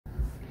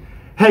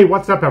Hey,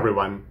 what's up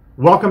everyone?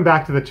 Welcome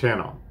back to the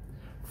channel.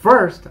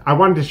 First, I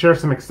wanted to share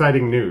some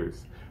exciting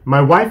news. My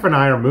wife and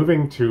I are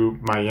moving to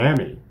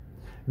Miami.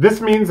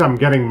 This means I'm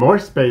getting more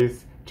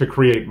space to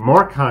create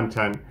more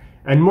content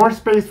and more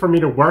space for me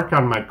to work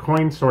on my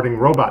coin sorting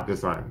robot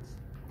designs.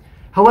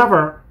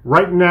 However,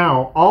 right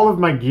now, all of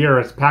my gear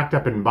is packed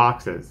up in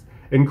boxes,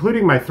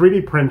 including my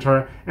 3D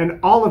printer and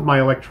all of my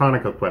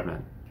electronic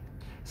equipment.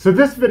 So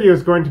this video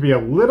is going to be a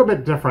little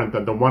bit different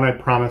than the one I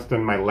promised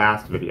in my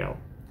last video.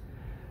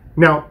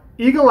 Now,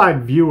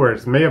 eagle-eyed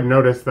viewers may have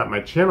noticed that my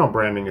channel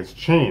branding has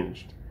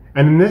changed,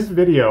 and in this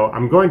video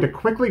I'm going to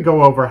quickly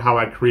go over how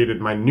I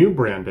created my new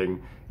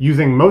branding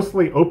using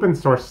mostly open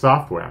source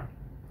software.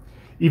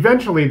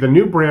 Eventually, the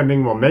new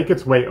branding will make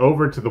its way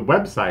over to the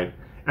website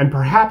and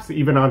perhaps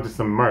even onto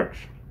some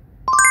merch.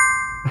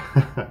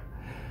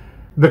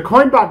 The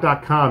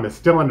Coinbot.com is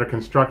still under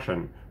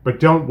construction, but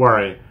don't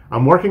worry,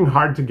 I'm working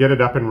hard to get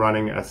it up and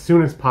running as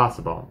soon as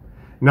possible.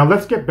 Now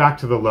let's get back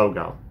to the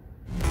logo.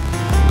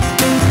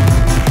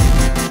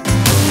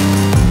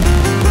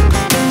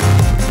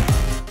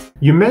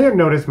 You may have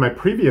noticed my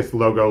previous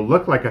logo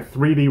looked like a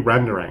 3D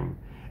rendering,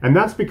 and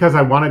that's because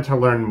I wanted to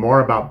learn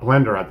more about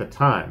Blender at the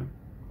time.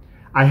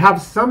 I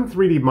have some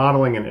 3D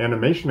modeling and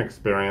animation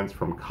experience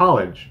from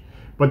college,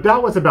 but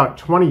that was about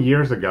 20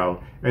 years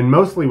ago and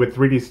mostly with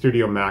 3D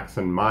Studio Max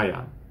and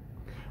Maya.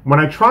 When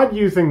I tried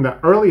using the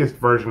earliest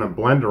version of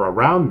Blender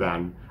around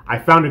then, I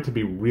found it to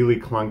be really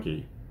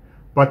clunky.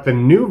 But the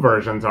new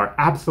versions are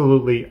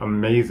absolutely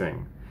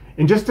amazing.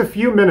 In just a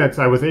few minutes,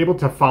 I was able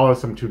to follow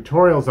some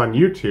tutorials on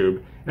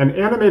YouTube and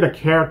animate a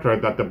character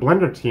that the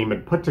Blender team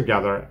had put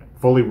together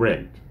fully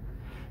rigged.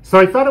 So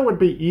I thought it would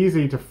be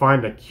easy to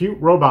find a cute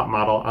robot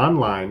model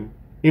online,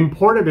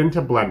 import it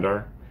into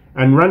Blender,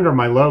 and render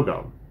my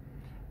logo.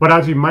 But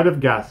as you might have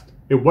guessed,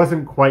 it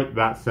wasn't quite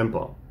that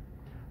simple.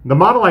 The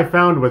model I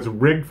found was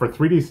rigged for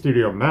 3D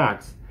Studio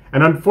Max,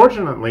 and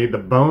unfortunately the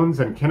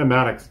bones and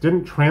kinematics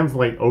didn't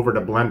translate over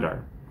to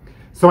Blender.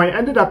 So I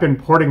ended up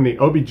importing the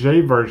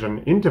OBJ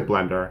version into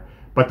Blender,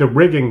 but the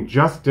rigging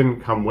just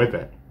didn't come with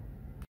it.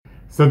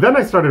 So then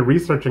I started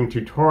researching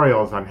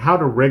tutorials on how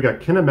to rig a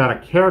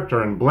kinematic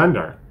character in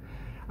Blender.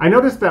 I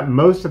noticed that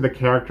most of the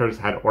characters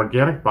had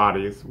organic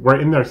bodies, were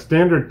in their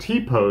standard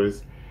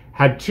T-pose,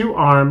 had 2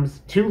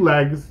 arms, 2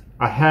 legs,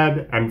 a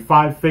head, and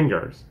 5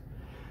 fingers.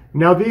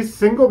 Now these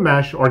single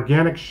mesh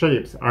organic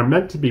shapes are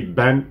meant to be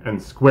bent and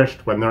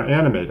squished when they're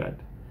animated.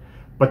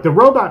 But the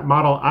robot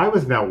model I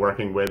was now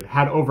working with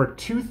had over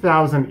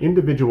 2,000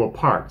 individual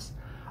parts,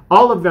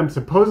 all of them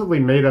supposedly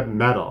made of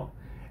metal,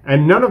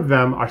 and none of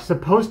them are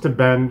supposed to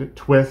bend,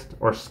 twist,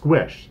 or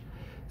squish.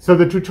 So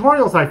the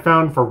tutorials I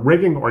found for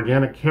rigging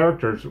organic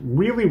characters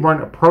really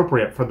weren't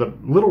appropriate for the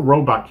little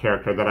robot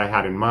character that I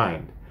had in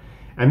mind.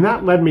 And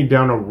that led me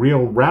down a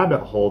real rabbit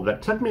hole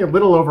that took me a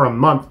little over a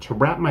month to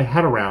wrap my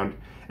head around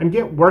and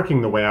get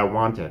working the way I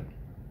wanted.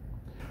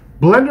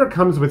 Blender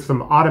comes with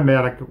some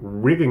automatic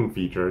rigging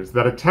features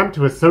that attempt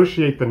to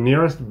associate the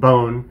nearest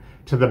bone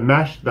to the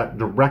mesh that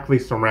directly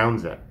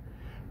surrounds it.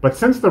 But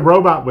since the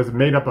robot was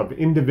made up of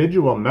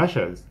individual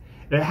meshes,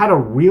 it had a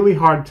really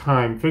hard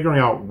time figuring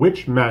out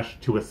which mesh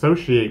to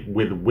associate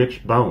with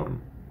which bone.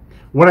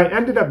 What I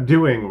ended up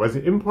doing was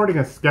importing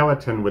a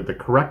skeleton with the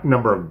correct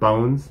number of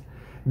bones,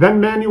 then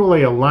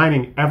manually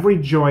aligning every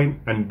joint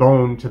and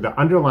bone to the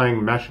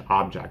underlying mesh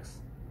objects,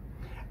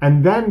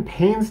 and then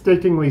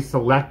painstakingly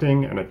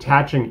selecting and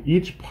attaching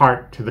each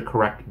part to the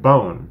correct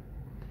bone.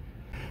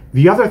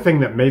 The other thing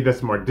that made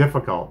this more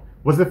difficult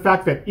was the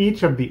fact that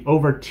each of the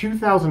over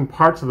 2,000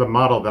 parts of the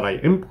model that I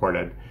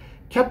imported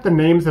kept the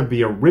names of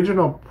the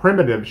original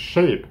primitive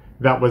shape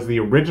that was the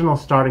original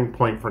starting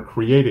point for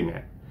creating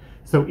it.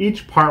 So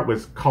each part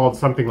was called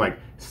something like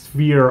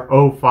Sphere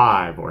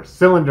 05 or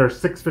Cylinder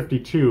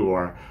 652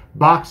 or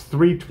Box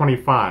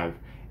 325,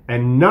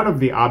 and none of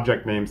the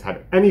object names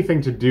had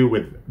anything to do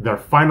with their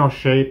final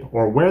shape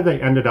or where they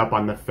ended up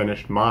on the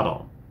finished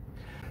model.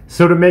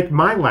 So to make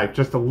my life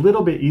just a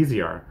little bit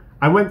easier,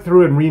 I went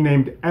through and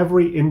renamed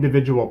every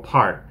individual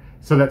part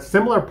so that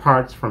similar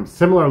parts from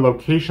similar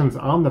locations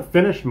on the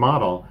finished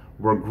model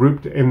were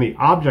grouped in the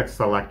object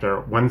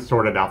selector when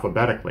sorted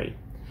alphabetically.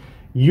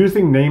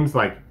 Using names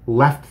like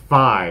left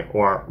thigh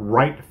or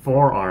right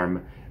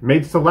forearm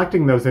made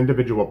selecting those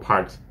individual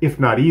parts, if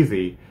not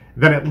easy,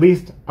 then at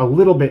least a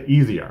little bit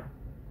easier.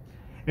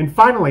 And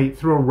finally,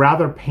 through a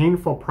rather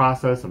painful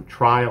process of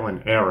trial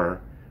and error,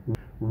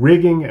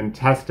 rigging and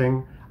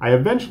testing, I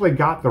eventually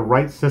got the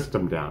right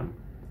system down.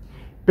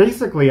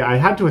 Basically, I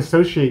had to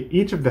associate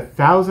each of the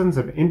thousands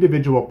of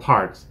individual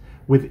parts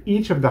with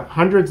each of the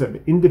hundreds of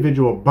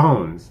individual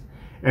bones,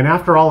 and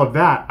after all of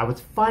that, I was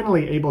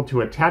finally able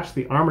to attach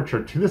the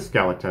armature to the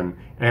skeleton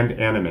and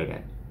animate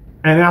it.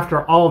 And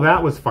after all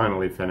that was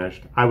finally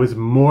finished, I was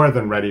more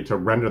than ready to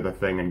render the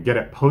thing and get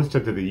it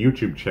posted to the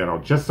YouTube channel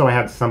just so I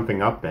had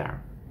something up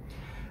there.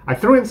 I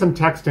threw in some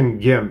text in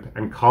GIMP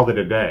and called it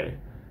a day,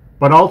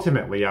 but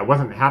ultimately I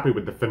wasn't happy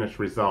with the finished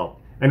result,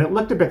 and it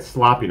looked a bit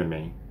sloppy to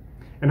me.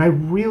 And I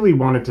really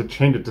wanted to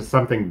change it to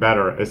something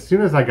better as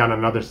soon as I got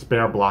another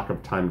spare block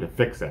of time to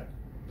fix it.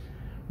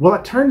 Well,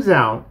 it turns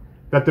out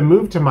that the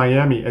move to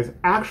Miami is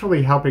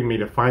actually helping me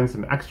to find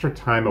some extra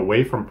time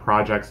away from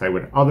projects I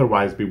would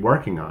otherwise be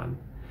working on.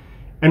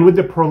 And with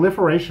the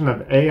proliferation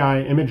of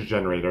AI image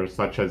generators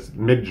such as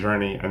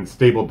MIDJOURNEY and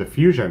Stable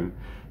Diffusion,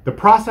 the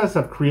process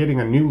of creating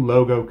a new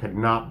logo could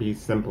not be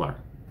simpler.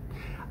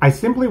 I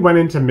simply went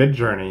into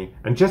MIDJOURNEY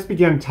and just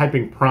began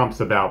typing prompts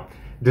about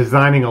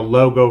designing a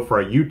logo for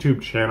a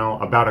YouTube channel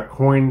about a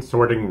coin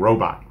sorting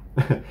robot.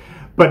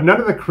 But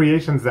none of the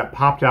creations that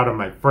popped out of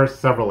my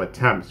first several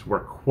attempts were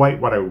quite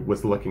what I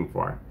was looking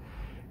for.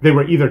 They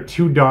were either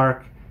too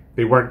dark,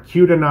 they weren't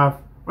cute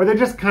enough, or they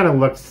just kind of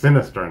looked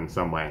sinister in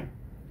some way.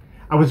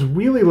 I was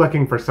really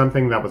looking for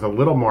something that was a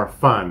little more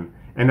fun,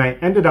 and I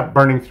ended up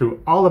burning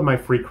through all of my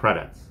free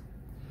credits.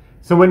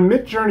 So when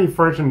MIDJOURNEY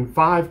version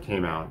 5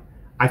 came out,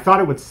 I thought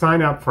I would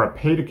sign up for a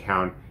paid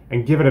account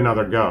and give it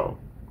another go.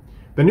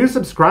 The new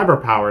subscriber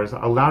powers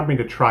allowed me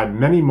to try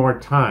many more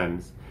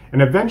times,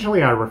 and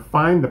eventually I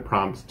refined the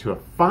prompts to a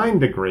fine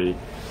degree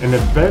and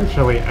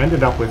eventually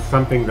ended up with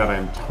something that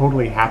I'm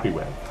totally happy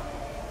with.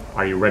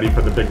 Are you ready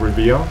for the big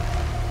reveal?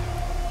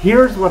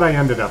 Here's what I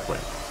ended up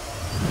with.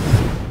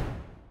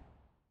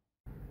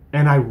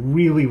 And I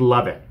really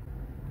love it.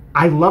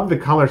 I love the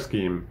color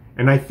scheme,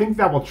 and I think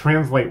that will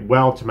translate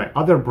well to my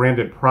other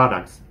branded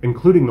products,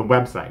 including the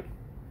website.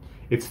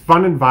 It's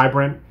fun and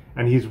vibrant,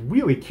 and he's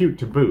really cute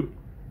to boot.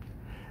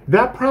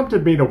 That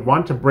prompted me to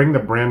want to bring the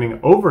branding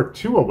over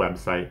to a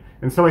website,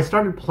 and so I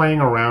started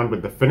playing around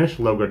with the finished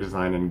logo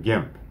design in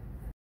GIMP.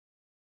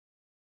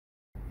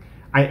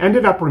 I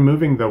ended up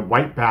removing the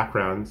white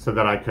background so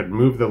that I could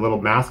move the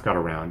little mascot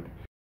around,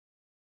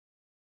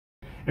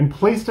 and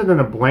placed it in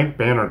a blank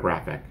banner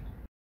graphic.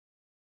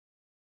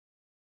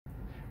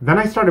 Then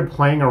I started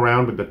playing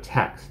around with the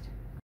text.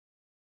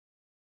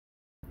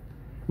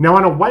 Now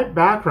on a white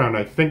background,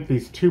 I think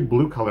these two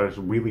blue colors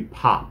really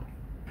pop.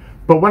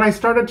 But when I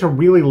started to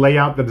really lay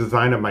out the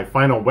design of my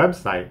final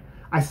website,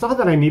 I saw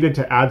that I needed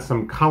to add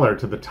some color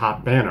to the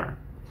top banner.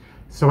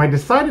 So I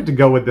decided to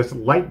go with this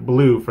light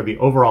blue for the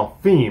overall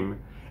theme,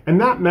 and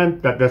that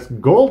meant that this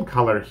gold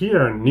color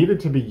here needed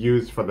to be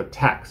used for the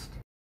text.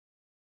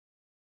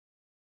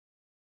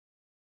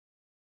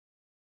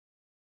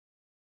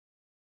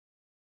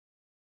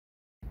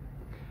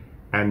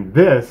 And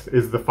this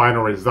is the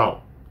final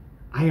result.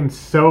 I am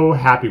so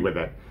happy with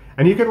it,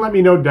 and you can let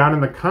me know down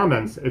in the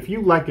comments if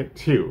you like it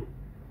too.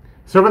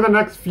 So over the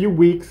next few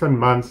weeks and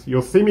months,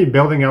 you'll see me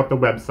building out the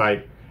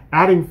website,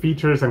 adding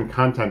features and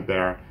content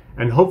there,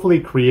 and hopefully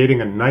creating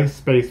a nice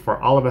space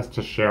for all of us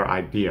to share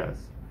ideas.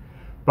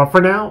 But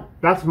for now,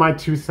 that's my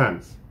 2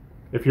 cents.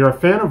 If you're a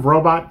fan of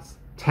robots,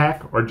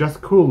 tech, or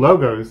just cool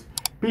logos,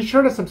 be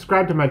sure to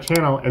subscribe to my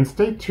channel and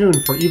stay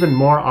tuned for even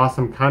more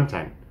awesome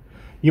content.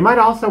 You might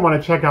also want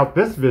to check out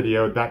this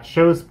video that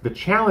shows the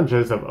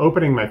challenges of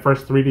opening my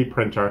first 3D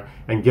printer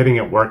and getting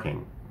it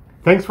working.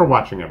 Thanks for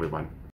watching, everyone.